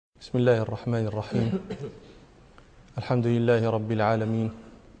بسم الله الرحمن الرحيم. الحمد لله رب العالمين،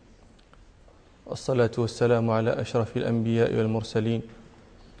 والصلاة والسلام على أشرف الأنبياء والمرسلين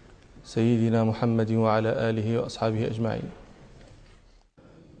سيدنا محمد وعلى آله وأصحابه أجمعين.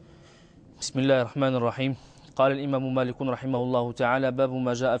 بسم الله الرحمن الرحيم. قال الإمام مالك رحمه الله تعالى: باب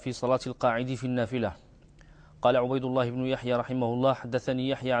ما جاء في صلاة القاعد في النافلة. قال عبيد الله بن يحيى رحمه الله: حدثني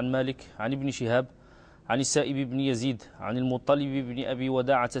يحيى عن مالك عن ابن شهاب عن السائب بن يزيد عن المطلب بن أبي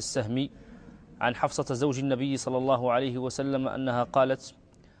وداعة السهمي عن حفصة زوج النبي صلى الله عليه وسلم أنها قالت: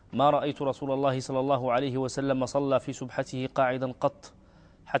 ما رأيت رسول الله صلى الله عليه وسلم صلى في سبحته قاعدا قط،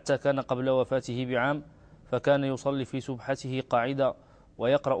 حتى كان قبل وفاته بعام، فكان يصلي في سبحته قاعدا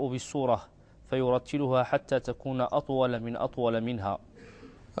ويقرأ بالسورة فيرتلها حتى تكون أطول منها.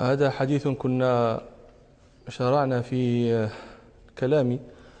 هذا حديث كنا شرعنا في كلامي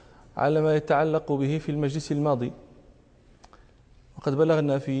على ما يتعلق به في المجلس الماضي، وقد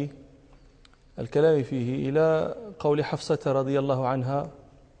بلغنا في الكلام فيه إلى قول حفصة رضي الله عنها: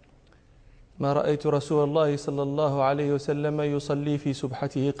 ما رأيت رسول الله صلى الله عليه وسلم يصلي في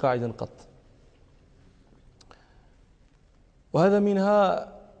سبحته قاعدا قط. وهذا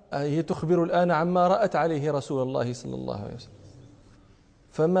منها هي تخبر الآن عما رأت عليه رسول الله صلى الله عليه وسلم،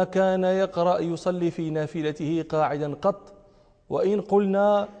 فما كان يقرأ يصلي في نافلته قاعدا قط، وإن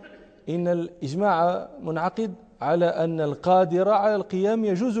قلنا إن الإجماع منعقد على أن القادر على القيام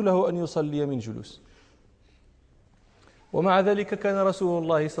يجوز له أن يصلي من جلوس، ومع ذلك كان رسول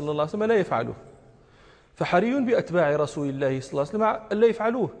الله صلى الله عليه وسلم لا يفعله، فحري بأتباع رسول الله صلى الله عليه وسلم أن لا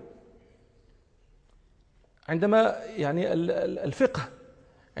يفعلوه. عندما الفقه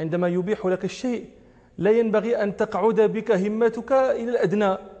عندما يبيح لك الشيء لا ينبغي أن تقعد بك همتك إلى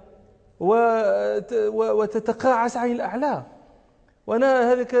الأدنى وتتقاعس عن الأعلى.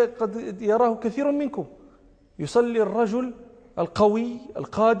 وأنا هذا قد يراه كثير منكم، يصلي الرجل القوي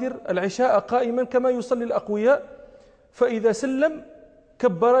القادر العشاء قائما كما يصلي الأقوياء، فإذا سلم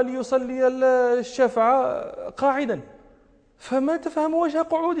كبر ليصلي الشفع قاعدا، فما تفهم وجه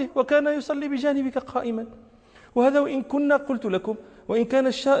قعوده، وكان يصلي بجانبك قائما. وهذا وإن كنا قلت لكم وإن كان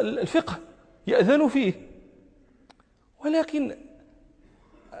الفقه يأذن فيه، ولكن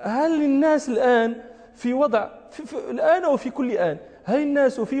هل الناس الآن في وضع الآن وفي كل آن، هل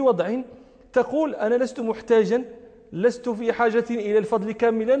الناس في وضع تقول أنا لست محتاجا، لست في حاجة إلى الفضل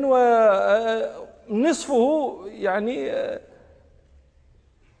كاملا، ونصفه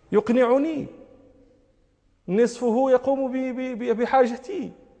يقنعني، نصفه يقوم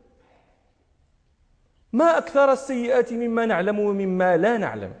بحاجتي؟ ما أكثر السيئات مما نعلم ومما لا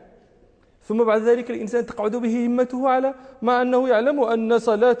نعلم، ثم بعد ذلك الإنسان تقعد به همته على مع أنه يعلم أن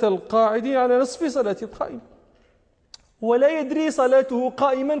صلاة القاعد على نصف صلاة القائم، ولا يدري صلاته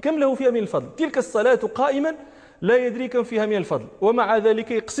قائما كم له فيها من الفضل. تلك الصلاة قائما لا يدري كم فيها من الفضل، ومع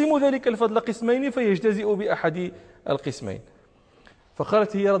ذلك يقسم ذلك الفضل قسمين فيجتزئ بأحد القسمين.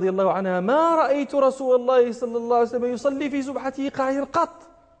 فقالت هي رضي الله عنها: ما رأيت رسول الله صلى الله عليه وسلم يصلي في سبحته قاعدا قط،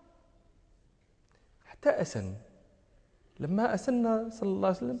 حتى أسن. لما أسن صلى الله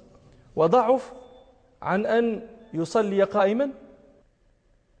عليه وسلم وضعف عن أن يصلي قائما،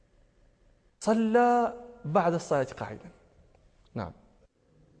 صلى بعد الصلاة قاعدا. نعم.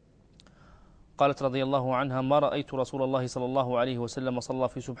 قالت رضي الله عنها: ما رأيت رسول الله صلى الله عليه وسلم صلى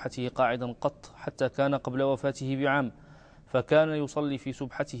في سبحته قاعدا قط، حتى كان قبل وفاته بعام، فكان يصلي في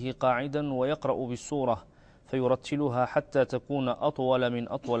سبحته قاعدا ويقرأ بالسورة فيرتلها حتى تكون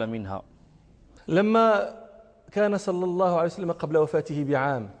أطول منها. لما كان صلى الله عليه وسلم قبل وفاته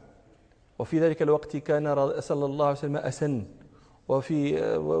بعام، وفي ذلك الوقت كان صلى الله عليه وسلم أسن،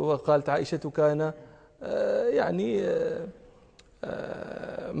 وقالت عائشة كان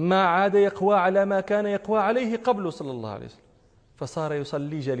ما عاد يقوى على ما كان يقوى عليه قبل صلى الله عليه وسلم، فصار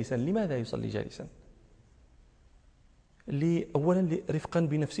يصلي جالسا. لماذا يصلي جالسا؟ أولا رفقا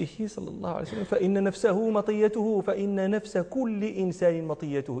بنفسه صلى الله عليه وسلم، فإن نفسه مطيته، فإن نفس كل إنسان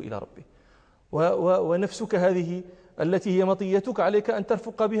مطيته إلى ربه، ونفسك هذه التي هي مطيتك عليك أن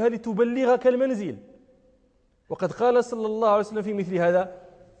ترفق بها لتبلغك المنزل. وقد قال صلى الله عليه وسلم في مثل هذا: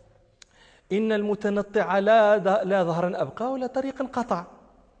 إن المتنطع لا ظهرا أبقى ولا طريقا قطع.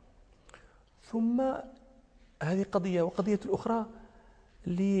 ثم هذه قضية، وقضية الأخرى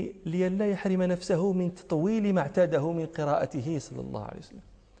لئلا يحرم نفسه من تطويل ما اعتاده من قراءته صلى الله عليه وسلم،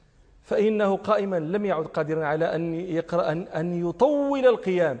 فإنه قائما لم يعد قادرا على أن يطول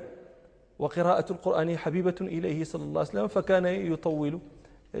القيام، وقراءة القرآن حبيبة إليه صلى الله عليه وسلم، فكان يطول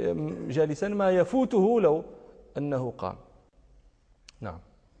جالسا ما يفوته لو أنه قام. نعم.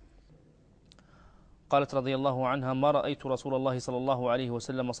 قالت رضي الله عنها: ما رأيت رسول الله صلى الله عليه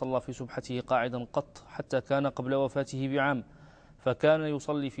وسلم صلى في سبحته قاعدا قط، حتى كان قبل وفاته بعام، فكان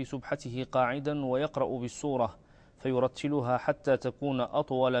يصلي في سبحته قاعدا ويقرأ بالسورة فيرتلها حتى تكون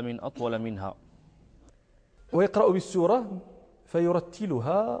أطول منها. ويقرأ بالسورة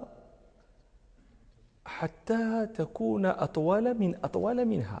فيرتلها حتى تكون أطول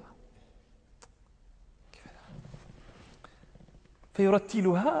منها.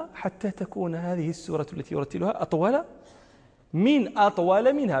 فيرتلها حتى تكون هذه السورة التي يرتلها أطول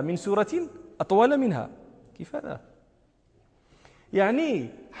منها، من سورة أطول منها. كيف هذا؟ يعني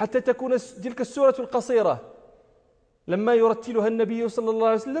حتى تكون تلك السورة القصيرة لما يرتلها النبي صلى الله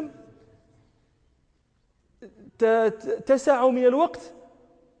عليه وسلم تسع من الوقت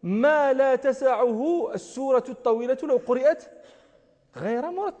ما لا تسعه السورة الطويلة لو قرأت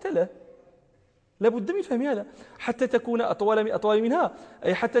غير مرتلة. لابد من فهم هذا. حتى تكون أطول منها،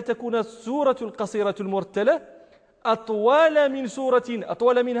 أي حتى تكون السورة القصيرة المرتلة أطول من سورة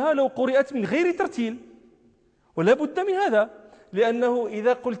أطول منها لو قرأت من غير ترتيل. ولا بد من هذا، لأنه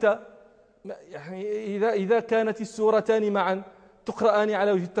إذا قلت يعني إذا كانت السورتان معا تقرآن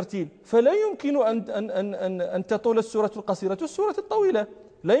على وجه الترتيل فلا يمكن أن تطول السورة القصيرة السورة الطويلة،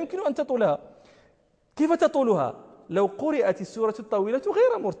 لا يمكن أن تطولها. كيف تطولها؟ لو قرأت السورة الطويلة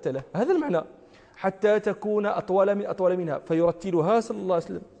غير مرتلة. هذا المعنى، حتى تكون أطول منها. فيرتلها صلى الله عليه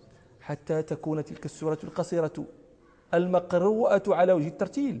وسلم حتى تكون تلك السورة القصيرة المقروءة على وجه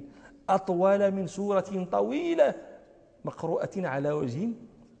الترتيل أطول من سورة طويلة مقروءة على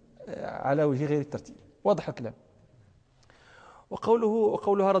وجه غير الترتيل. واضح الكلام.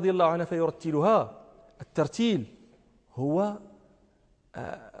 وقولها رضي الله عنها فيرتلها، الترتيل هو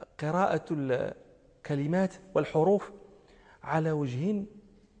قراءة الكلمات والحروف على وجه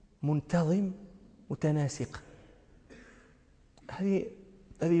منتظم متناسق. هذه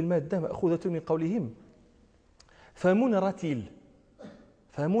المادة مأخوذة من قولهم فم رتيل.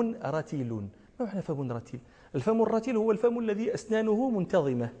 فم رتيل. ما معنى فم رتيل؟ الفم الرتيل هو الفم الذي أسنانه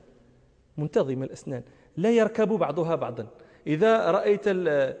منتظمة الأسنان لا يركب بعضها بعضا. إذا رأيت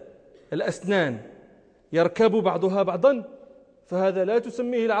الأسنان يركب بعضها بعضا فهذا لا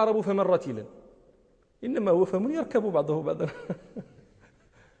تسميه العرب فما رتيلا، إنما هو فم يركب بعضه بعضا.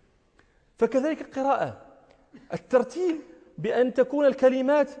 فكذلك القراءة، الترتيل بأن تكون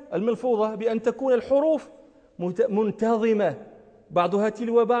الكلمات الملفوظة، بأن تكون الحروف منتظمة بعضها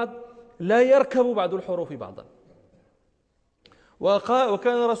تلو بعض لا يركب بعض الحروف بعضا.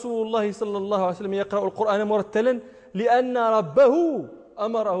 وكان رسول الله صلى الله عليه وسلم يقرأ القرآن مرتلا لأن ربه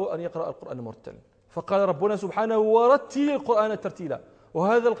أمره أن يقرأ القرآن مرتلا، فقال ربنا سبحانه ورتل القرآن ترتيلا.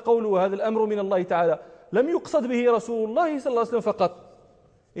 وهذا القول وهذا الأمر من الله تعالى لم يقصد به رسول الله صلى الله عليه وسلم فقط،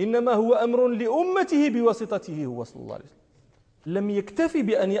 إنما هو أمر لأمته بواسطته هو صلى الله عليه وسلم. لم يكتفي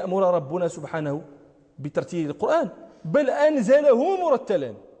بأن يأمر ربنا سبحانه بترتيل القرآن، بل أنزله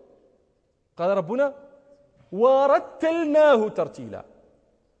مرتلا. قال ربنا ورتلناه ترتيلا.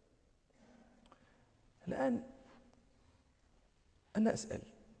 الآن أنا أسأل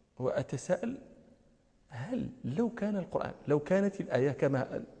وأتساءل، هل لو كانت الآية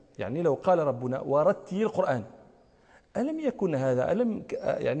كما يعني لو قال ربنا ورتل القرآن، ألم يكن هذا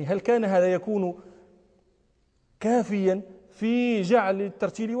يعني هل كان هذا يكون كافيا في جعل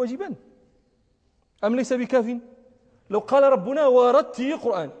الترتيل واجبا أم ليس بكاف؟ لو قال ربنا ورتل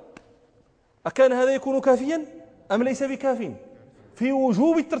القرآن أكان هذا يكون كافيا أم ليس بكاف في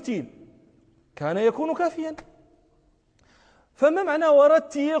وجوب الترتيل؟ كان يكون كافيا. فما معنى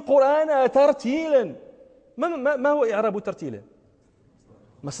ورتل القرآن ترتيلا؟ ما هو إعراب ترتيلا؟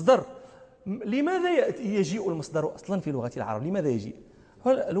 مصدر. لماذا يجيء المصدر أصلا في لغة العرب؟ لماذا يجيء؟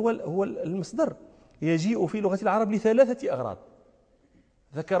 هو المصدر يجيء في لغة العرب لثلاثة أغراض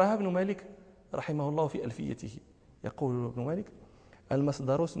ذكرها ابن مالك رحمه الله في ألفيته. يقول ابن مالك: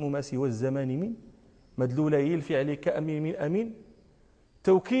 المصدر اسم ما سوى الزمان من مدلولي الفعل كأمين من أمين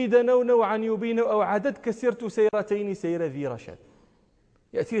توكيدا أو نوعا يبين أو عدد كسرت سيرتين سير ذي رشاد.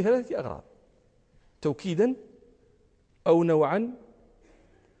 يأتي لثلاثة أغراض: توكيدا أو نوعا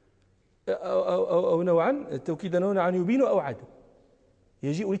أو نوعا توكيدا أو نوعا يبين أو عدد.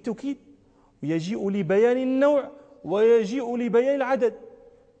 يجيء للتوكيد ويجيء لبيان النوع ويجيء لبيان العدد.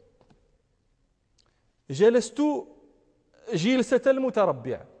 جلست جلسة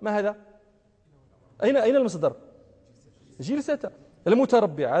المتربع، ما هذا؟ أين المصدر؟ جلسة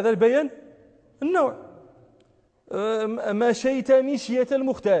المتربع، هذا البيان النوع. مشيت مشية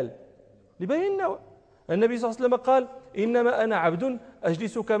المختال لبيان النوع. النبي صلى الله عليه وسلم قال: إنما أنا عبد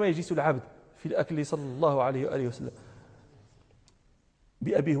أجلس كما يجلس العبد في الأكل صلى الله عليه وآله وسلم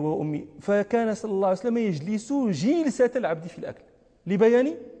بأبيه وأمي. فكان صلى الله عليه وسلم يجلس جلسة العبد في الأكل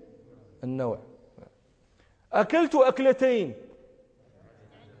لبيان النوع. أكلت أكلتين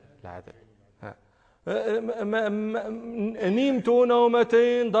العدد. نمت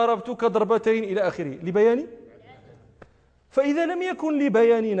نومتين، ضربتك ضربتين إلى آخره، لبيان. فإذا لم يكن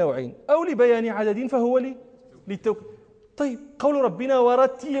لبيان نوع أو لبيان عدد فهو للتوكيد. طيب قول ربنا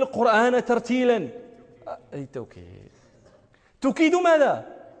ورتل القرآن ترتيلا، أي توكيد. توكيد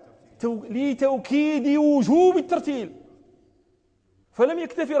ماذا؟ لتوكيد وجوب الترتيل. فلم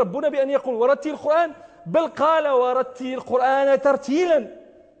يكتفي ربنا بأن يقول ورتل القرآن، بل قال ورتل القرآن ترتيلا.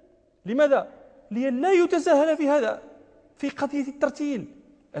 لماذا؟ لئلا يتساهل في هذا، في قضية الترتيل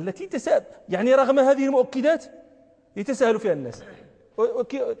التي يعني رغم هذه المؤكدات يتساهل فيها الناس.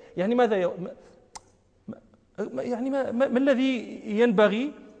 يعني ماذا يعني ما الذي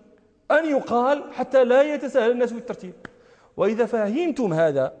ينبغي أن يقال حتى لا يتساهل الناس في الترتيل؟ وإذا فهمتم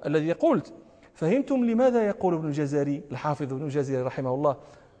هذا الذي قلت، فهمتم لماذا يقول ابن الجزري، الحافظ ابن الجزري رحمه الله،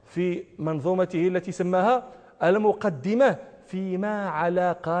 في منظومته التي سماها المقدمة، فيما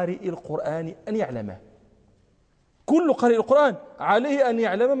على قارئ القرآن أن يعلمه. كل قارئ القرآن عليه أن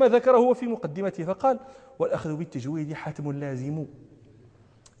يعلم ما ذكره هو في مقدمته، فقال والأخذ بالتجويد حتم لازم،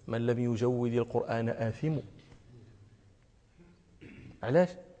 من لم يجود القرآن آثم. علاش؟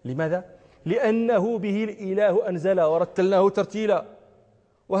 لماذا؟ لأنه به الإله أنزل ورتلناه ترتيلا،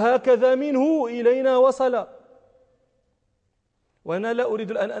 وهكذا منه إلينا وصل. وأنا لا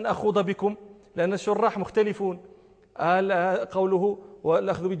أريد الآن أن أخوض بكم، لأن الشراح مختلفون. قوله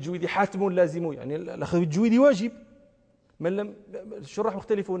والأخذ بالتجويد حتم لازم، يعني الأخذ بالتجويد واجب. الشراح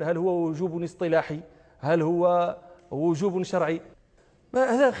مختلفون، هل هو وجوب اصطلاحي، هل هو وجوب شرعي؟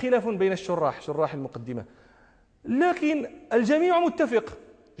 هذا خلاف بين شراح المقدمة. لكن الجميع متفق،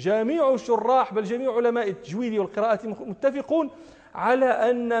 جميع الشراح بل جميع علماء التجويد والقراءة متفقون على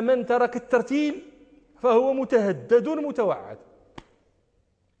أن من ترك الترتيل فهو متهدد متوعد.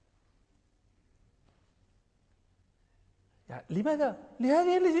 يعني لماذا؟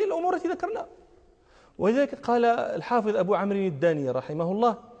 لهذه الأمور التي ذكرنا. ولذلك قال الحافظ أبو عمرو الداني رحمه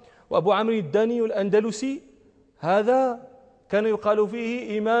الله، وأبو عمرو الداني الأندلسي هذا كان يقال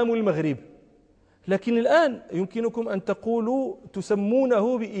فيه إمام المغرب، لكن الآن يمكنكم أن تقولوا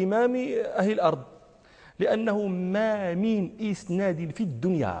تسمونه بإمام أهل الأرض، لأنه ما من إسناد في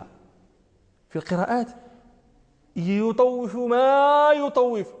الدنيا في القراءات يطوف ما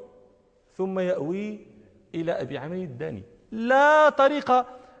يطوف ثم يأوي إلى أبي عمرو الداني. لا طريقة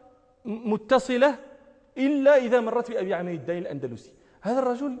متصلة إلا إذا مرت بأبي عمرو الداني الأندلسي. هذا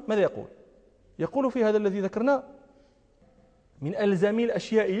الرجل ماذا يقول؟ يقول في هذا الذي ذكرنا: من ألزم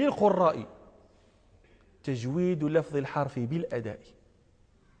الأشياء للقراء تجويد لفظ الحرف بالأداء.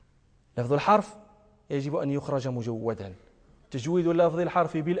 لفظ الحرف يجب أن يخرج مجودا، تجويد لفظ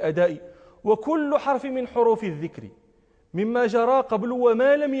الحرف بالأداء، وكل حرف من حروف الذكر مما جرى قبل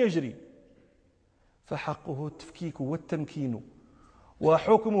وما لم يجري فحقه التفكيك والتمكين،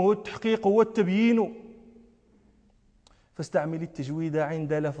 وحكمه التحقيق والتبيين. فاستعمل التجويد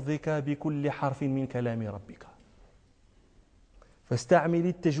عند لفظك بكل حرف من كلام ربك. فاستعمل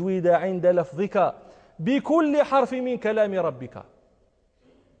التجويد عند لفظك بكل حرف من كلام ربك،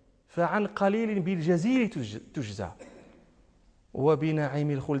 فعن قليل بالجزيل تجزى،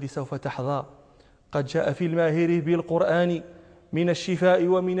 وبنعيم الخلد سوف تحظى. قد جاء في الماهر بالقرآن من الشفاء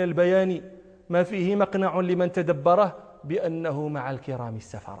ومن البيان ما فيه مقنع لمن تدبره بأنه مع الكرام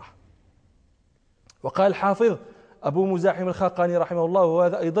السفرة. وقال الحافظ أبو مزاحم الخاقاني رحمه الله،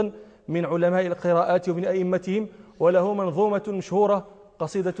 وهذا أيضا من علماء القراءات ومن أئمتهم، وله منظومة مشهورة،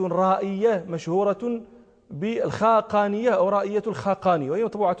 قصيدة رائية مشهورة بالخاقانية أو رائية الخاقاني، وهي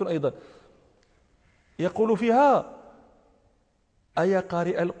مطبوعة أيضا. يقول فيها: أيا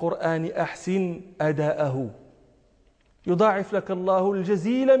قارئ القرآن أحسن أداءه يضاعف لك الله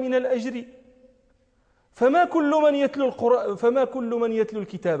الجزيل من الأجر، فما كل من يتلو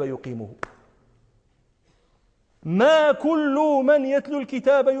الكتاب يقيمه. ما كل من يتلو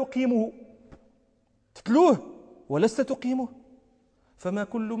الكتاب يقيمه، تتلوه ولست تقيمه. فما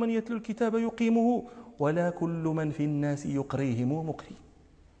كل من يتلو الكتاب يقيمه، ولا كل من في الناس يقريهم مقري.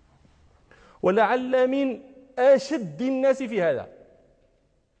 ولعل من أشد الناس في هذا،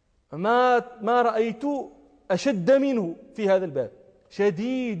 ما رأيت أشد منه في هذا الباب،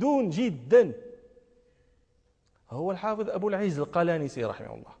 شديد جدا، هو الحافظ أبو العز القلانسي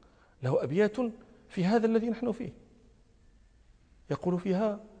رحمه الله. له أبيات في هذا الذي نحن فيه، يقول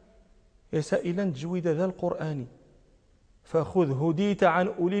فيها: يا سائلا تجويد ذا القرآن فخذ هديت عن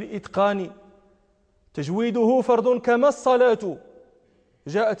أولي الإتقان، تجويده فرض كما الصلاة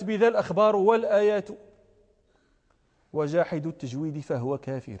جاءت بذا الأخبار والآيات، وجاحد التجويد فهو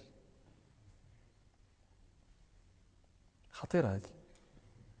كافر. خطيرة هذه،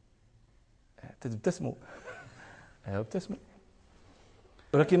 تبتسموا ابتسموا،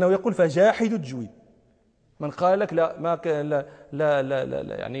 ولكنه يقول فجاحد التجويد، من قال لك لا ما كان لا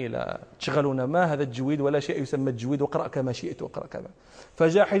يعني لا تشغلنا ما هذا التجويد ولا شيء يسمى التجويد وقرأ كما شئت وقرأ كما،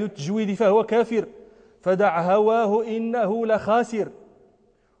 فجاحد التجويد فهو كافر، فدع هواه إنه لخاسر،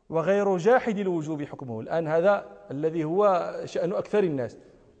 وغير جاحد الوجوب حكمه. الآن هذا الذي هو شأن أكثر الناس،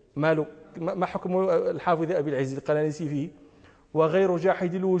 ما حكم الحافظ أبي العز القلانسي فيه؟ وغير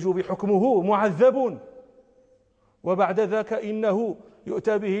جاحد الوجوب حكمه معذب، وبعد ذاك إنه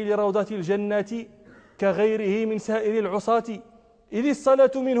يؤتى به لروضة الجنة كغيره من سائر العصاة، إذ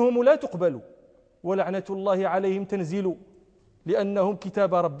الصلاة منهم لا تقبل ولعنة الله عليهم تنزل، لأنهم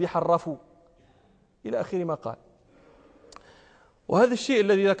كتاب ربي حرفوا، إلى آخر ما قال. وهذا الشيء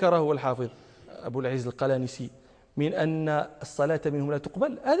الذي ذكره الحافظ أبو العز القلانسي من أن الصلاة منهم لا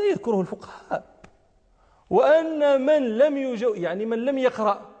تقبل، هذا يذكره الفقهاء، وأن من لم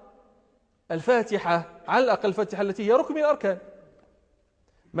يقرأ الفاتحة، على الأقل الفاتحة التي هي ركن من الأركان،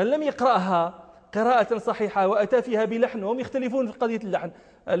 من لم يقرأها قراءة صحيحة وأتى فيها بلحن، وهم يختلفون في قضية اللحن،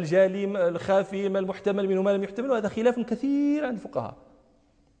 الجالي الخافي ما المحتمل منه ما لم يحتمل، وهذا خلاف كثير عند الفقهاء،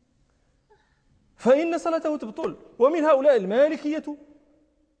 فإن صلاته تبطل. ومن هؤلاء المالكية،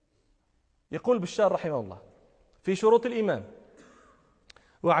 يقول بشار رحمه الله في شروط الإمام: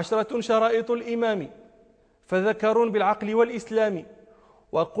 10 شرائط الإمام، فذكر بالعقل والإسلام،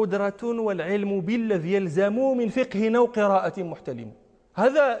 وقدرة والعلم بالذي يلزم من فقه أو قراءة محتلم.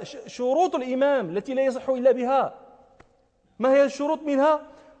 هذا شروط الإمام التي لا يصح إلا بها. ما هي الشروط منها؟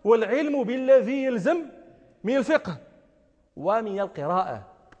 والعلم بالذي يلزم من الفقه ومن القراءة.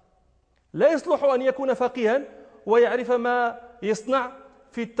 لا يصلح أن يكون فقيها ويعرف ما يصنع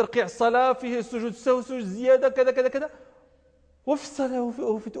في ترقيع الصلاة، في السجود السهو، سجود الزيادة، كذا كذا كذا، وفي الصلاة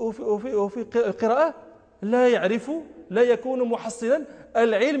وفي القراءة لا يعرف، لا يكون محصلا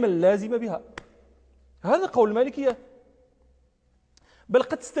العلم اللازم بها. هذا قول المالكية. بل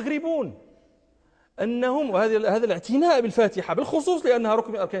قد تستغربون أنهم، وهذا الاعتناء بالفاتحة بالخصوص لأنها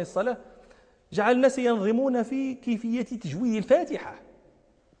ركن من أركان الصلاة، جعل الناس ينظمون في كيفية تجويد الفاتحة.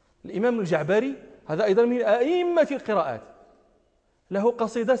 الإمام الجعبري هذا أيضا من أئمة القراءات، له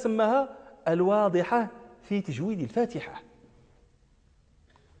قصيدة سماها الواضحة في تجويد الفاتحة،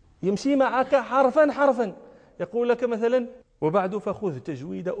 يمشي معك حرفا حرفا، يقول لك مثلا: وبعد فخذ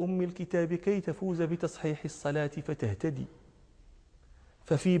تجويد أم الكتاب كي تفوز بتصحيح الصلاة فتهتدي،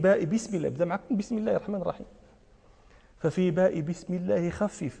 ففي باء بسم الله، ابدأ معكم بسم الله الرحمن الرحيم، ففي باء بسم الله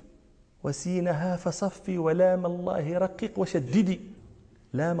خفف، وسينها فصفي، ولام الله رقق وشددي.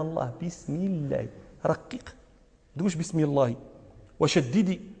 لام الله بسم الله رقق، دوش بسم الله،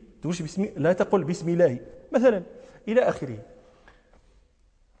 وشددي دوش بسم، لا تقل بسم الله مثلا، إلى آخره.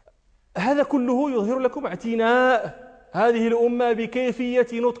 هذا كله يظهر لكم اعتناء هذه الأمة بكيفية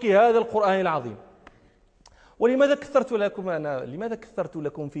نطق هذا القرآن العظيم. ولماذا كثرت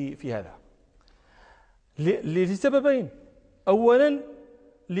لكم في هذا؟ لسببين: أولا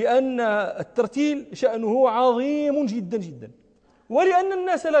لأن الترتيل شأنه عظيم جدا جدا، ولأن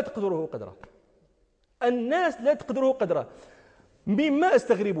الناس لا تقدره قدره. الناس لا تقدره قدره. مما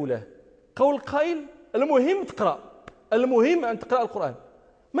أستغرب له قول قائل: المهم تقرأ، المهم أن تقرأ القرآن.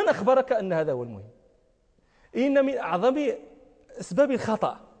 من أخبرك أن هذا هو المهم؟ إن من أعظم أسباب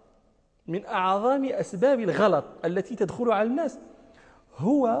الخطأ، من أعظم أسباب الغلط التي تدخل على الناس،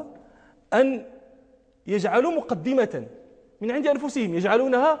 هو أن يجعلوا مقدمة من عند أنفسهم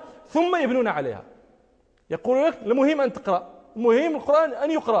يجعلونها ثم يبنون عليها. يقول لك: المهم أن تقرأ، المهم القرآن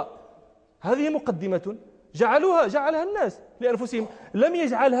أن يقرأ. هذه مقدمة جعلها الناس لأنفسهم، لم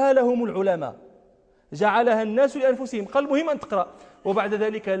يجعلها لهم العلماء، جعلها الناس لأنفسهم. قال: المهم أن تقرأ، وبعد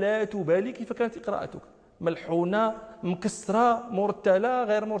ذلك لا تبالي كيف كانت قراءتك، ملحونة، مكسرة، مرتلة،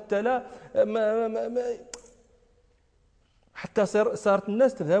 غير مرتلة، حتى صارت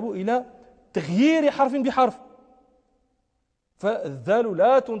الناس تذهب إلى تغيير حرف بحرف. فالذال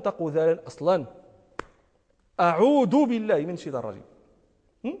لا تنطق ذالا أصلا، أعوذ بالله من الشيطان الرجيم.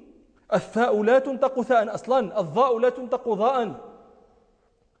 الثاء لا تنطق ثاء أصلا، الضاء لا تنطق ضاء،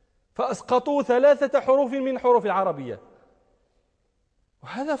 فأسقطوا 3 حروف من حروف العربية،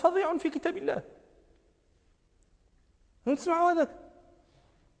 وهذا فظيع في كتاب الله. تسمعوا هذاك؟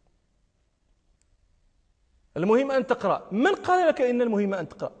 المهم أن تقرأ. من قال لك إن المهم أن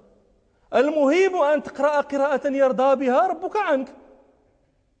تقرأ؟ المهم أن تقرأ قراءة يرضى بها ربك عنك.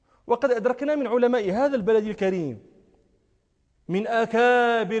 وقد أدركنا من علماء هذا البلد الكريم، من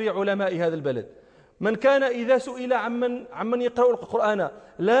أكابر علماء هذا البلد، من كان إذا سئل عمن يقرأ القرآن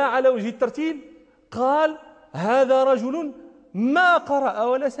لا على وجه الترتيل قال: هذا رجل ما قرأ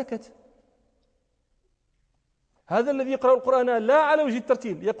ولا سكت. هذا الذي يقرأ القرآن لا على وجه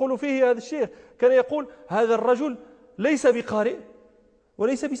الترتيل، يقول فيه هذا الشيخ، كان يقول: هذا الرجل ليس بقارئ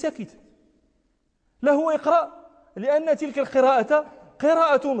وليس بساكت، له اقرأ، لأن تلك القراءة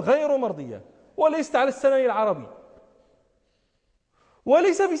قراءة غير مرضية وليست على السنن العربي،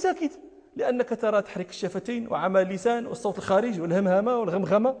 وليس بساكت، لأنك ترى تحرك الشفتين وعمل اللسان والصوت الخارج والهمهمة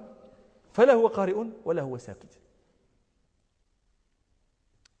والغمغمة، فلا هو قارئ ولا هو ساكت.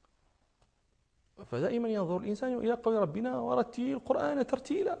 فدائما ينظر الإنسان إلى قول ربنا ورتل القرآن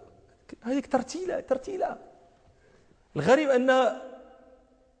ترتيلا. هذه ترتيلا. الغريب أن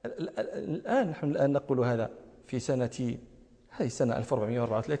نحن الآن نقول هذا في هذه السنة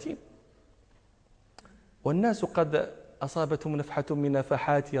 1434، والناس قد أصابتهم نفحة من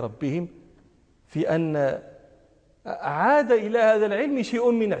نفحات ربهم في أن عاد إلى هذا العلم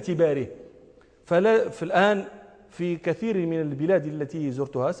شيء من اعتباره. فالآن في كثير من البلاد التي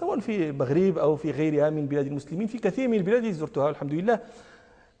زرتها، سواء في المغرب أو في غيرها من بلاد المسلمين، في كثير من البلاد التي زرتها الحمد لله،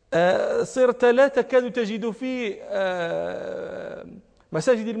 صرت لا تكاد تجد في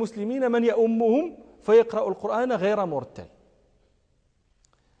مساجد المسلمين من يؤمهم فيقرأ القرآن غير مرتل.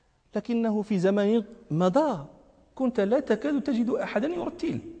 لكنه في زمن مضى كنت لا تكاد تجد أحدا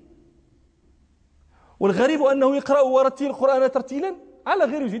يرتل. والغريب أنه يقرأ ورتل القرآن ترتيلا على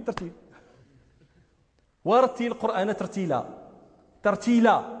غير وجه الترتيل. ورتل القرآن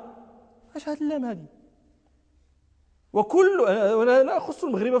ترتيلا. ايش هذا اللام هذه؟ ولا لا أخص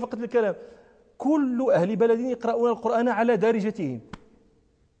المغرب فقط الكلام، كل أهل بلد يقرؤون القرآن على دارجتهم.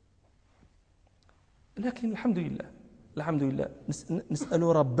 لكن الحمد لله نسأل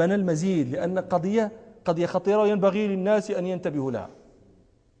ربنا المزيد، لأن قضية خطيرة وينبغي للناس أن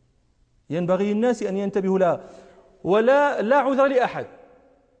ينتبهوا لها. ولا عذر لأحد.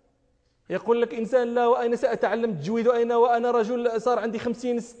 يقول لك إنسان لا، وأين سأتعلم التجويد وأنا رجل صار عندي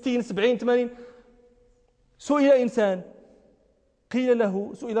 50 60 70 80. سئل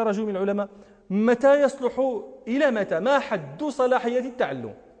رجل من العلماء متى يصلح، إلى متى، ما حد صلاحية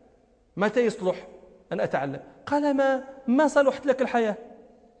التعلم، متى يصلح أن أتعلم؟ قال ما صلحت لك الحياة،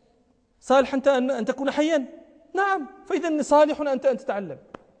 صالح أنت أن تكون حيا؟ نعم، فإذا صالح أنت أن تتعلم.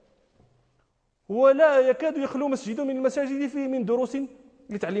 ولا يكاد يخلو مسجد من المساجد من دروس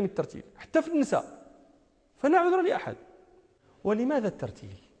لتعليم الترتيل حتى في النساء، فلا عذر لأحد. ولماذا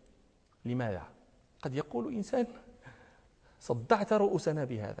الترتيل؟ لماذا؟ قد يقول إنسان صدعت رؤوسنا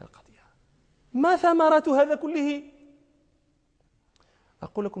بهذا القضية، ما ثمرة هذا كله؟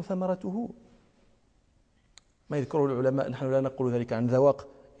 أقول لكم ثمرته ما يذكره العلماء، نحن لا نقول ذلك عن ذواق،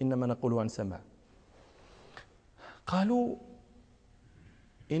 إنما نقوله عن سماع. قالوا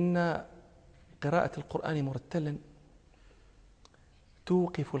إن قراءة القرآن مرتلا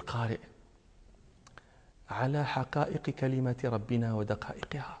توقف القارئ على حقائق كلمات ربنا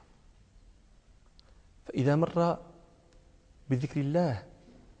ودقائقها، فإذا مر بذكر الله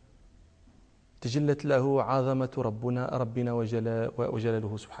تجلت له عظمة ربنا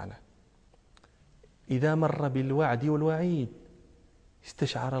وجلاله سبحانه. إذا مر بالوعد والوعيد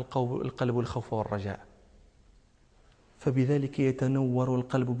استشعر القلب الخوف والرجاء، فبذلك يتنور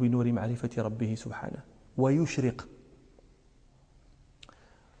القلب بنور معرفة ربه سبحانه ويشرق.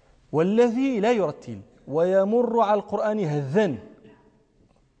 والذي لا يرتل ويمر على القرآن هذا،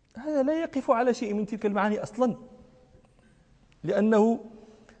 هذا لا يقف على شيء من تلك المعاني أصلا، لأنه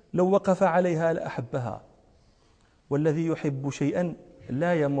لو وقف عليها لأحبها. والذي يحب شيئا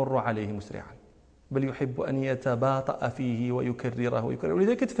لا يمر عليه مسرعا، بل يحب أن يتباطأ فيه ويكرره.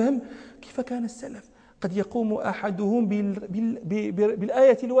 ولذلك تفهم كيف كان السلف، قد يقوم أحدهم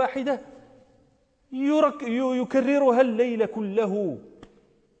بالآية الواحدة يكررها الليل كله.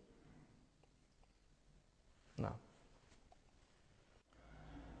 نعم.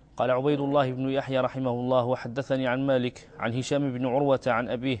 قال عبيد الله بن يحيى رحمه الله: وحدثني عن مالك عن هشام بن عروة عن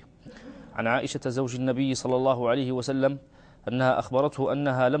أبيه عن عائشة زوج النبي صلى الله عليه وسلم أنها أخبرته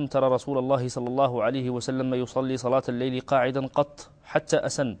أنها لم تر رسول الله صلى الله عليه وسلم يصلي صلاة الليل قاعدا قط حتى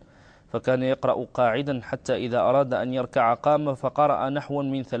أسن، فكان يقرأ قاعدا حتى إذا أراد أن يركع قام فقرأ نحوا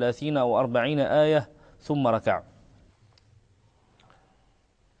من 30 أو 40 آية ثم ركع.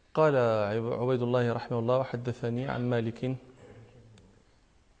 قال عبيد الله رحمه الله: وحدثني عن مالك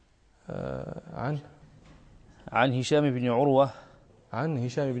عن هشام بن عروة. عن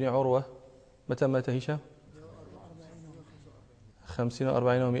هشام بن عروة. متى مات هشام؟ 50 و40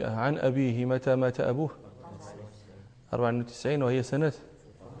 و100. عن أبيه. متى مات أبوه؟ 94 وهي سنة.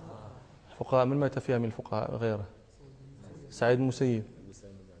 الفقهاء من مات فيها من الفقهاء غيره؟ سعيد المسيب.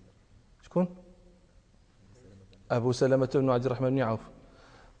 شكون؟ أبو سلمة بن عبد الرحمن بن عوف.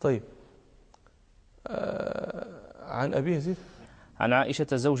 طيب. عن أبيه زيد. عن عائشة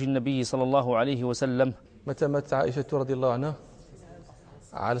زوج النبي صلى الله عليه وسلم. متى ماتت عائشة رضي الله عنها؟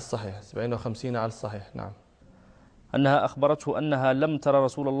 على الصحيح 70 و50 على الصحيح. نعم. أنها أخبرته أنها لم ترى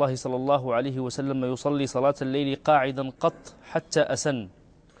رسول الله صلى الله عليه وسلم يصلي صلاة الليل قاعدا قط حتى أسن.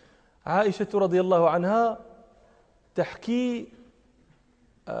 عائشة رضي الله عنها تحكي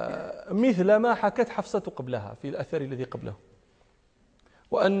مثل ما حكت حفصة قبلها في الأثر الذي قبله،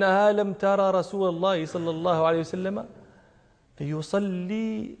 وأنها لم ترى رسول الله صلى الله عليه وسلم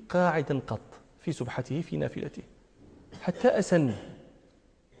يصلي قاعدا قط في سبحته في نافلته حتى أسن،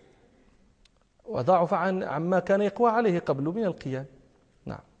 وضعف عما كان يقوى عليه قبل من القيام.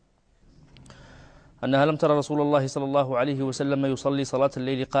 نعم. أنها لم ترى رسول الله صلى الله عليه وسلم يصلي صلاة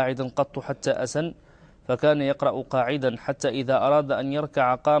الليل قاعدا قط حتى أسن، فكان يقرأ قاعدا حتى إذا أراد أن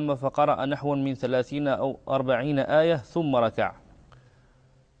يركع قام فقرأ نحو من 30 أو 40 آية ثم ركع.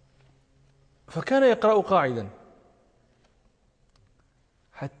 فكان يقرأ قاعدا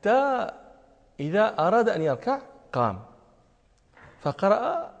حتى إذا أراد أن يركع قام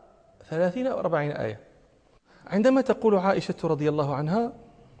فقرأ 30 أو 40 آية. عندما تقول عائشة رضي الله عنها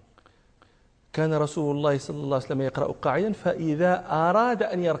كان رسول الله صلى الله عليه وسلم يقرأ قاعدا فإذا أراد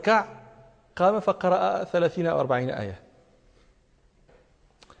أن يركع قام فقرأ 30 أو 40 آية،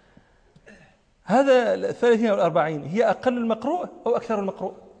 هذا 30 أو 40 هي أقل المقروء أو أكثر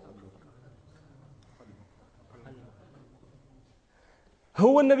المقروء؟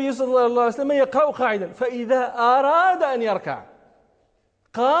 هو النبي صلى الله عليه وسلم يقرأ قاعدا فإذا أراد أن يركع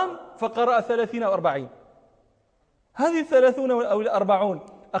قام فقرأ 30 أو 40. هذه 30 أو 40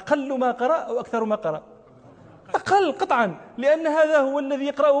 أقل ما قرأ أو أكثر ما قرأ؟ أقل قطعا، لأن هذا هو الذي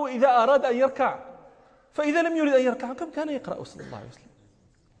يقرأه إذا أراد أن يركع، فإذا لم يريد أن يركع كم كان يقرأ صلى الله عليه وسلم؟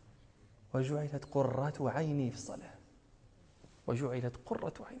 وجعلت قرة عيني في الصلاة، وجعلت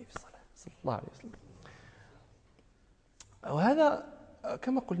قرة عيني في الصلاة صلى الله عليه وسلم. وهذا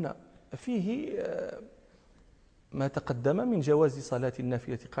كما قلنا فيه ما تقدم من جواز صلاة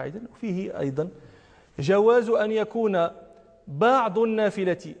النافلة قاعدا، وفيه أيضا جواز أن يكون بعض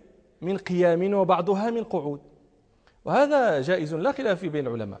النافلة من قيام وبعضها من قعود، وهذا جائز لا خلاف بين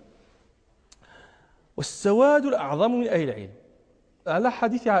العلماء. والسواد الأعظم من أهل العلم على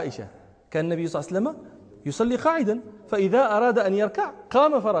حديث عائشة كان النبي صلى الله عليه وسلم يصلي قاعدا فإذا أراد أن يركع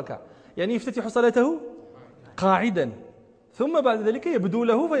قام فركع، يعني يفتتح صلاته قاعدا ثم بعد ذلك يبدو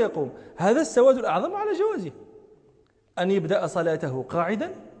له فيقوم. هذا السواد الأعظم على جوازه أن يبدأ صلاته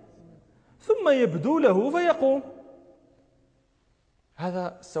قاعدا ثم يبدو له فيقوم،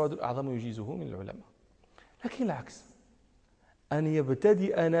 هذا السواد الأعظم يجيزه من العلماء. لكن العكس أن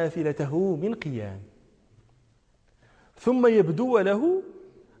يبتدئ نافلته من قيام ثم يبدو له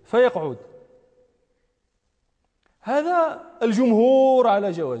فيقعد، هذا الجمهور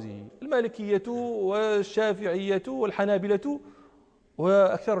على جوازه، المالكية والشافعية والحنابلة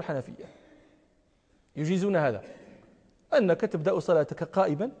وأكثر الحنفية يجيزون هذا، أنك تبدأ صلاتك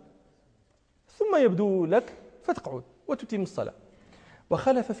قائما ثم يبدو لك فتقعد وتتم الصلاة.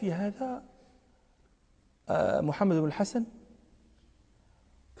 وخلف في هذا محمد بن الحسن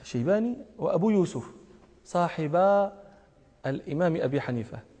الشيباني وأبو يوسف صاحبا الإمام أبي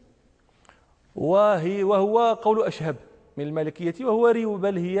حنيفة، وهو قول أشهب من المالكية، وهو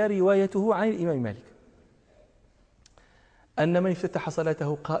بل هي روايته عن الإمام مالك، أن من افتتح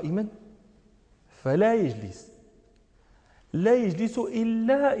صلاته قائما فلا يجلس، لا يجلس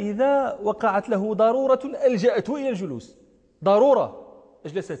إلا إذا وقعت له ضرورة ألجأته إلى الجلوس، ضرورة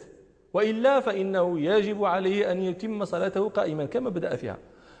أجلسته، وإلا فإنه يجب عليه أن يتم صلاته قائما كما بدأ فيها.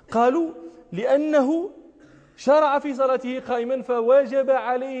 قالوا لأنه شرع في صلاته قائما فوجب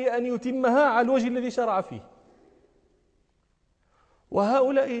عليه أن يتمها على الوجه الذي شرع فيه.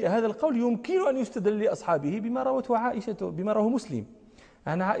 وهؤلاء هذا القول يمكن أن يستدل لأصحابه بما روته عائشة، بما رواه مسلم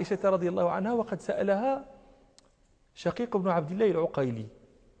عن عائشة رضي الله عنها، وقد سألها شقيق بن عبد الله العقيلي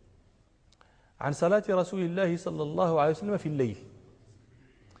عن صلاة رسول الله صلى الله عليه وسلم في الليل،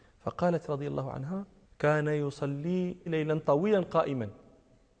 فقالت رضي الله عنها كان يصلي ليلا طويلا قائما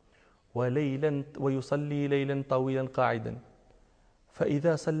ويصلي ليلا طويلا قاعدا،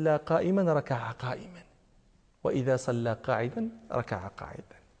 فإذا صلى قائما ركع قائما وإذا صلى قاعدا ركع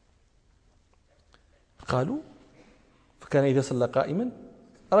قاعدا. قالوا فكان إذا صلى قائما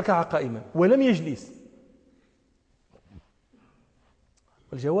ركع قائما ولم يجلس.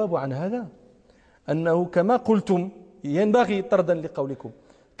 والجواب عن هذا أنه كما قلتم ينبغي طردا لقولكم،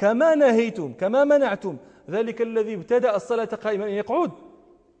 كما نهيتم كما منعتم ذلك الذي ابتدأ الصلاة قائما أن يقعد،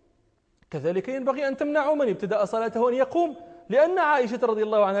 كذلك ينبغي أن تمنعوا من ابتدأ صلاته أن يقوم، لأن عائشة رضي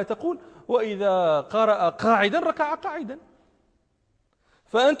الله عنها تقول وإذا قرأ قاعدا ركع قاعدا،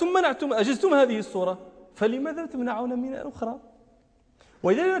 فأنتم منعتم أجزتم هذه الصورة، فلماذا تمنعون من الأخرى؟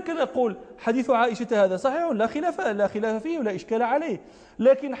 ولذلك نقول حديث عائشة هذا صحيح لا خلاف فيه ولا إشكال عليه،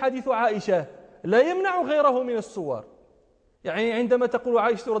 لكن حديث عائشة لا يمنع غيره من الصور. يعني عندما تقول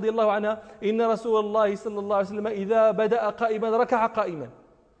عائشة رضي الله عنها إن رسول الله صلى الله عليه وسلم إذا بدأ قائما ركع قائما،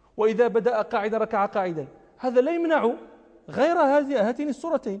 وإذا بدأ قاعدا ركع قاعدا، هذا لا يمنع غير هاتين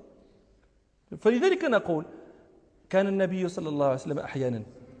الصورتين. فلذلك نقول كان النبي صلى الله عليه وسلم أحيانا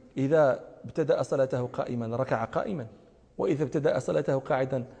إذا ابتدأ صلاته قائما ركع قائما، وإذا ابتدأ صلاته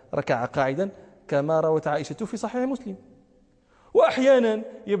قاعدا ركع قاعدا، كما روت عائشة في صحيح مسلم. وأحيانا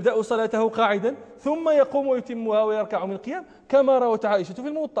يبدأ صلاته قاعدا ثم يقوم ويتمها ويركع من القيام، كما روت عائشة في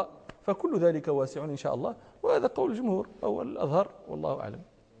الموطأ. فكل ذلك واسع إن شاء الله، وهذا قول الجمهور أو الأظهر والله أعلم.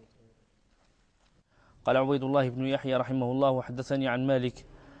 قال عبيد الله بن يحيى رحمه الله وحدثني عن مالك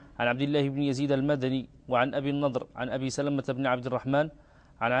عن عبد الله بن يزيد المدني وعن أبي النضر عن أبي سلمة بن عبد الرحمن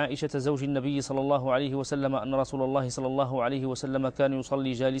عن عائشة زوج النبي صلى الله عليه وسلم أن رسول الله صلى الله عليه وسلم كان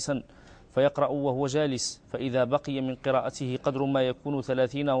يصلي جالسا فيقرأ وهو جالس، فإذا بقي من قراءته قدر ما يكون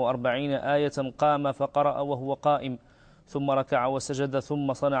 30 أو 40 آية قام فقرأ وهو قائم، ثم ركع وسجد،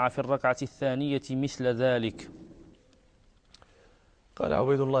 ثم صنع في الركعة الثانية مثل ذلك. قال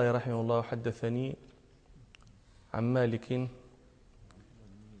عبيد الله رحمه الله حدثني عن مالك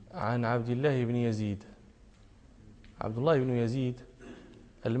عن عبد الله بن يزيد. عبد الله بن يزيد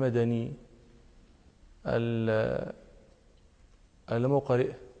المدني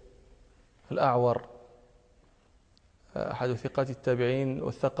المقرئ الأعور، أحد ثقات التابعين،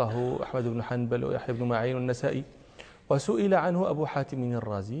 وثقه أحمد بن حنبل ويحيى بن معين والنسائي. وسئل عنه أبو حاتم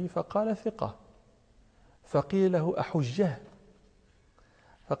الرازي فقال ثقة، فقيل له أحجه؟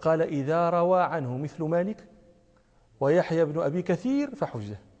 فقال إذا روى عنه مثل مالك ويحيى بن أبي كثير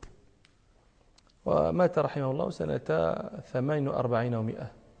فحجه. ومات رحمه الله سنة 48 و100.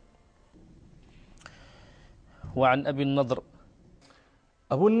 وعن أبي النضر.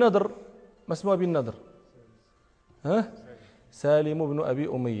 أبو النضر، ما اسمه أبي النضر؟ سالم بن أبي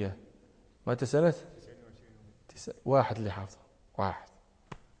أمية، مات سنة 1 اللي حافظه 1.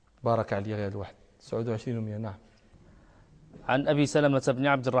 بارك عليه غير الواحد 29 و100. نعم. عن أبي سلمة بن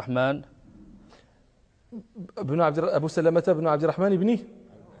عبد الرحمن أبو سلمة بن عبد الرحمن بن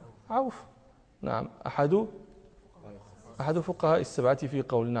عوف، نعم، أحد فقهاء السبعة في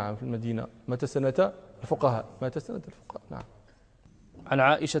قول، نعم، في المدينة، مات سنة الفقهاء. نعم. عن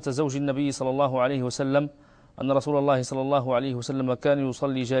عائشة زوج النبي صلى الله عليه وسلم أن رسول الله صلى الله عليه وسلم كان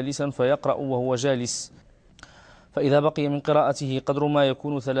يصلي جالسا فيقرأ وهو جالس، فإذا بقي من قراءته قدر ما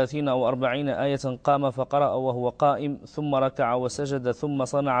يكون 30 أو 40 آية قام فقرأ وهو قائم، ثم ركع وسجد، ثم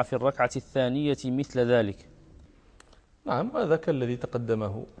صنع في الركعة الثانية مثل ذلك. نعم، هذا كالذي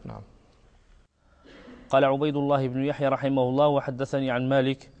تقدمه. نعم. قال عبيد الله بن يحيى رحمه الله وحدثني عن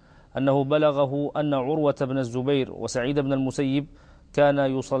مالك أنه بلغه أن عروة بن الزبير وسعيد بن المسيب كانا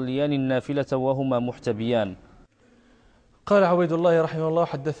يصليان النافلة وهما محتبيان. قال عبيد الله رحمه الله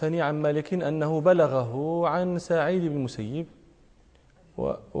حدثني عن مالك أنه بلغه عن سعيد بن المسيب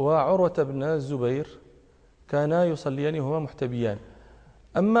وعروة بن الزبير كانا يصليان وهما محتبيان.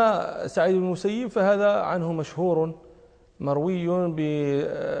 أما سعيد بن المسيب فهذا عنه مشهور مروي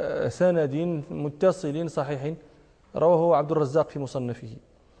بسند متصل صحيح رواه عبد الرزاق في مصنفه.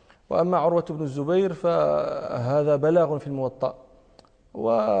 وأما عروة بن الزبير فهذا بلاغ في الموطأ.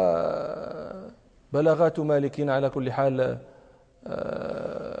 وبلاغات مالك على كل حال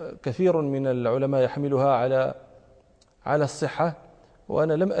كثير من العلماء يحملها على الصحة،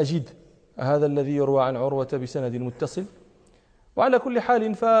 وأنا لم أجد هذا الذي يروى عن عروة بسند متصل. وعلى كل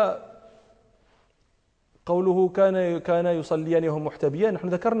حال قوله كان يصليان وهم محتبيان، نحن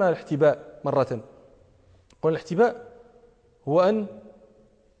ذكرنا الاحتباء مرة. قلنا الاحتباء هو أن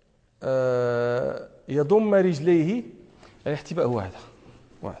يضم رجليه. الاحتباء هو هذا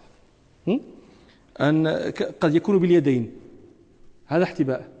أن قد يكون باليدين، هذا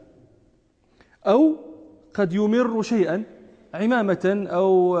احتباء، أو قد يمر شيئا، عمامة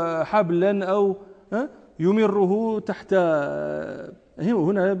أو حبلا أو يمره تحت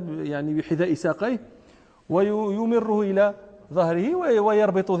هنا يعني بحذاء ساقيه، ويمره إلى ظهره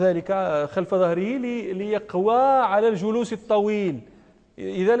ويربط ذلك خلف ظهره ليقوى على الجلوس الطويل.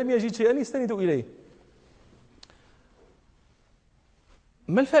 إذا لم يجد شيئا يستند إليه.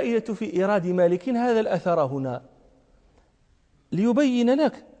 ما الفائدة في إيراد مالك هذا الأثر هنا؟ ليبين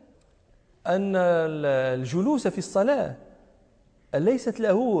لك أن الجلوس في الصلاة ليست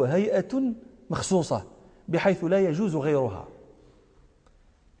له هيئة مخصوصة بحيث لا يجوز غيرها.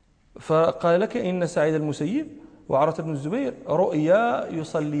 فقال لك إن سعيد المسيب وعروة بن الزبير رؤيا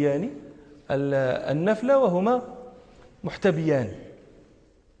يصليان النفل وهما محتبيان،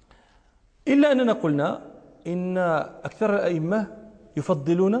 إلا أننا قلنا إن أكثر الأئمة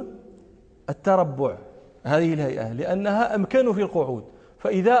يفضلون التربع، هذه الهيئة، لأنها أمكن في القعود.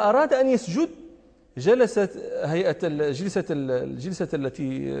 فإذا أراد أن يسجد جلست هيئة الجلسة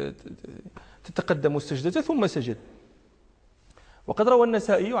التي تتقدم السجدة ثم سجد. وقد روى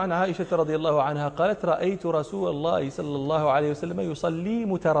النسائي عن عائشة رضي الله عنها قالت: رأيت رسول الله صلى الله عليه وسلم يصلي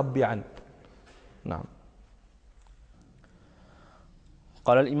متربعا. نعم.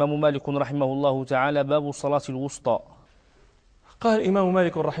 قال الإمام مالك رحمه الله تعالى: باب الصلاة الوسطى. قال الإمام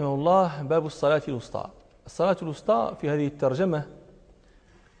مالك رحمه الله: باب الصلاة الوسطى. الصلاة الوسطى في هذه الترجمة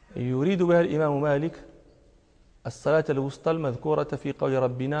يريد بها الإمام مالك الصلاة الوسطى المذكورة في قول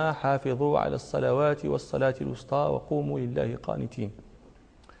ربنا: حافظوا على الصلوات والصلاة الوسطى وقوموا لله قانتين.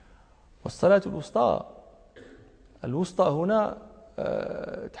 والصلاة الوسطى هنا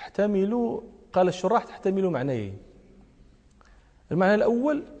تحتمل، قال الشراح، تحتمل معنيين. المعنى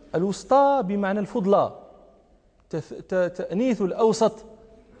الأول الوسطى بمعنى الفضلى، تأنيث الأوسط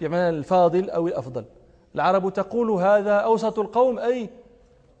بمعنى الفاضل أو الأفضل. العرب تقول هذا أوسط القوم، أي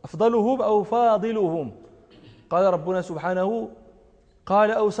أفضلهم أو فاضلهم. قال ربنا سبحانه: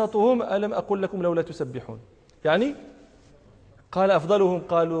 قال أوسطهم ألم أقل لكم لولا تسبحون. يعني قال أفضلهم،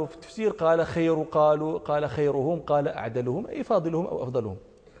 قالوا في التفسير قال خير، قال خيرهم، قال أعدلهم، أي فاضلهم أو أفضلهم.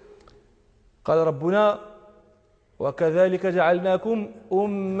 قال ربنا: وكذلك جعلناكم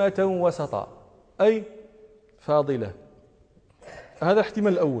أمة وسطا، أي فاضلة. هذا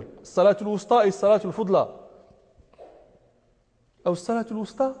الاحتمال الأول. الصلاة الوسطى أي الصلاة الفضلى، أو الصلاة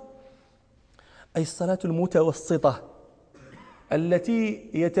الوسطى أي الصلاة المتوسطة التي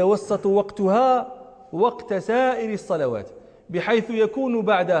يتوسط وقتها وقت سائر الصلوات، بحيث يكون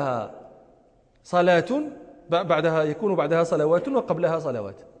بعدها يكون بعدها صلوات وقبلها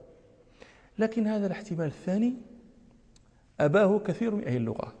صلوات. لكن هذا الاحتمال الثاني أباه كثير من أهل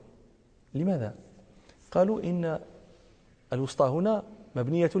اللغة. لماذا؟ قالوا إن الوسطى هنا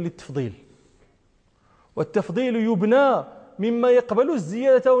مبنية للتفضيل، والتفضيل يبنى مما يقبل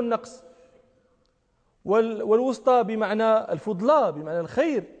الزيادة والنقص، والوسطى بمعنى الفضلى بمعنى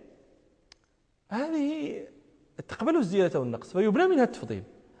الخير هذه تقبل الزيادة والنقص فيبنى منها التفضيل.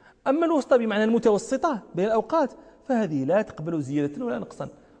 أما الوسطى بمعنى المتوسطة بين الأوقات فهذه لا تقبل زيادة ولا نقصا،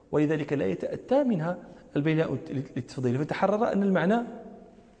 ولذلك لا يتأتى منها البناء للتفضيل، فتحرر أن المعنى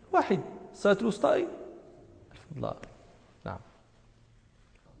واحد: الصلاة الوسطى الفضلى. نعم.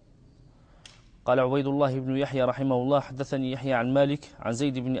 قال عبيد الله بن يحيى رحمه الله: حدثني يحيى عن مالك عن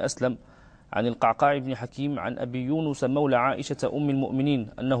زيد بن أسلم عن القعقاع بن حكيم عن أبي يونس مولى عائشة أم المؤمنين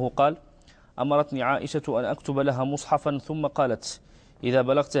أنه قال: أمرتني عائشة أن أكتب لها مصحفا، ثم قالت: إذا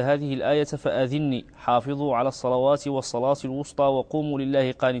بلغت هذه الآية فآذني، حافظوا على الصلوات والصلاة الوسطى وقوموا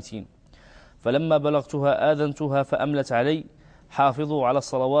لله قانتين. فلما بلغتها آذنتها فأملت علي: حافظوا على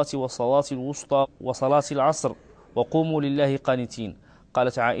الصلوات والصلاة الوسطى وصلاة العصر وقوموا لله قانتين.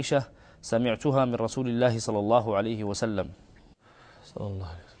 قالت عائشة: سمعتها من رسول الله صلى الله عليه وسلم. صلى الله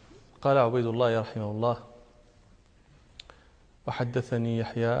عليه وسلم. قال عبيد الله رحمه الله: وحدثني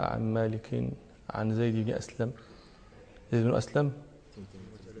يحيى عن مالك عن زيد بن أسلم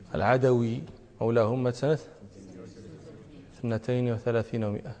العدوي مولاهم سنة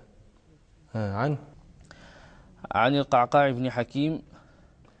 32 و100. عن القعقاع بن حكيم.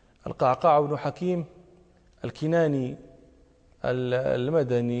 القعقاع بن حكيم الكناني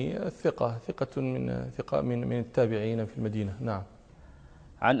المدني، ثقة من التابعين في المدينة. نعم.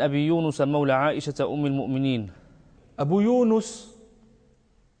 عن أبي يونس مولى عائشة أم المؤمنين. أبو يونس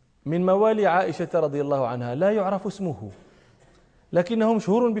من موالي عائشة رضي الله عنها، لا يعرف اسمه لكنه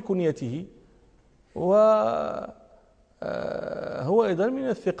مشهور بكنيته، وهو أيضا من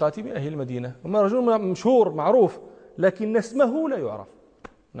الثقات من أهل المدينة، وما رجل مشهور معروف لكن اسمه لا يعرف.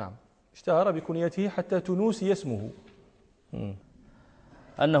 نعم. اشتهر بكنيته حتى تنوسي اسمه.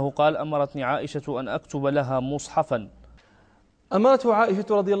 أنه قال: أمرتني عائشة أن أكتب لها مصحفا. أمرته عائشة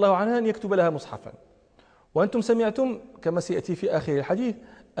رضي الله عنها أن يكتب لها مصحفا، وأنتم سمعتم كما سيأتي في آخر الحديث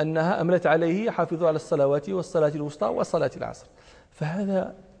أنها أملت عليه: حافظوا على الصلوات والصلاة الوسطى وصلاة العصر.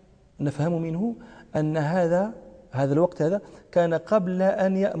 فهذا نفهم منه أن هذا الوقت هذا كان قبل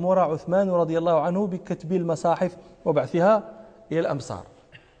أن يأمر عثمان رضي الله عنه بكتب المصاحف وبعثها إلى الأمصار.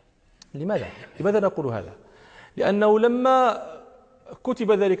 لماذا نقول هذا؟ لأنه لما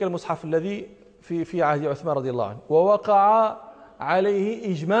كتب ذلك المصحف الذي في عهد عثمان رضي الله عنه ووقع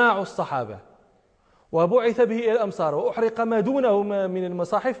عليه إجماع الصحابة وبعث به إلى الأمصار وأحرق ما دونه من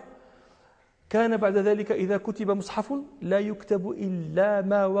المصاحف، كان بعد ذلك إذا كتب مصحف لا يكتب إلا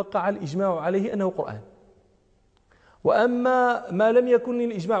ما وقع الإجماع عليه أنه قرآن، وأما ما لم يكن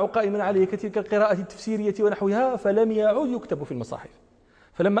الإجماع قائما عليه كتلك القراءة التفسيرية ونحوها فلم يعد يكتب في المصاحف.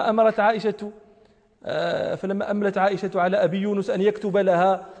 فلما أملت عائشة على أبي يونس أن يكتب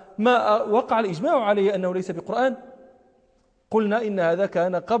لها ما وقع الإجماع عليه أنه ليس بقرآن، قلنا إن هذا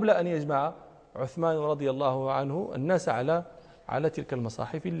كان قبل أن يجمع عثمان رضي الله عنه الناس على تلك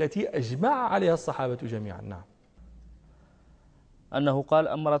المصاحف التي أجمع عليها الصحابة جميعا. نعم. أنه قال: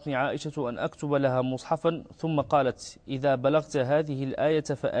 أمرتني عائشة أن أكتب لها مصحفا ثم قالت: إذا بلغت هذه الآية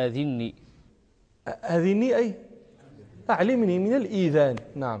فآذني. آذني أي أعلمني من الإيذان.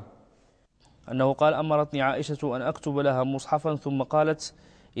 نعم. أنه قال: أمرتني عائشة أن أكتب لها مصحفا ثم قالت: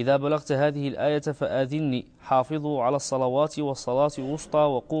 إذا بلغت هذه الآية فآذني، حافظوا على الصلوات والصلاة الوسطى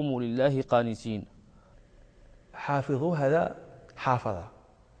وقوموا لله قانتين. حافظوا، هذا حافظة.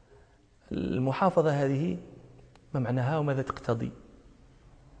 المحافظة هذه ما معناها وماذا تقتضي؟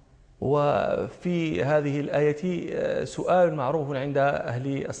 وفي هذه الآية سؤال معروف عند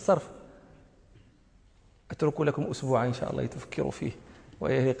أهل الصرف، أترك لكم أسبوعا إن شاء الله تفكروا فيه،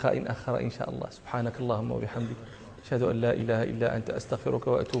 وإلى لقاء آخر إن شاء الله. سبحانك اللهم وبحمدك، أشهد أن لا إله إلا أنت، أستغفرك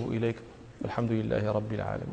وأتوب إليك، والحمد لله رب العالمين.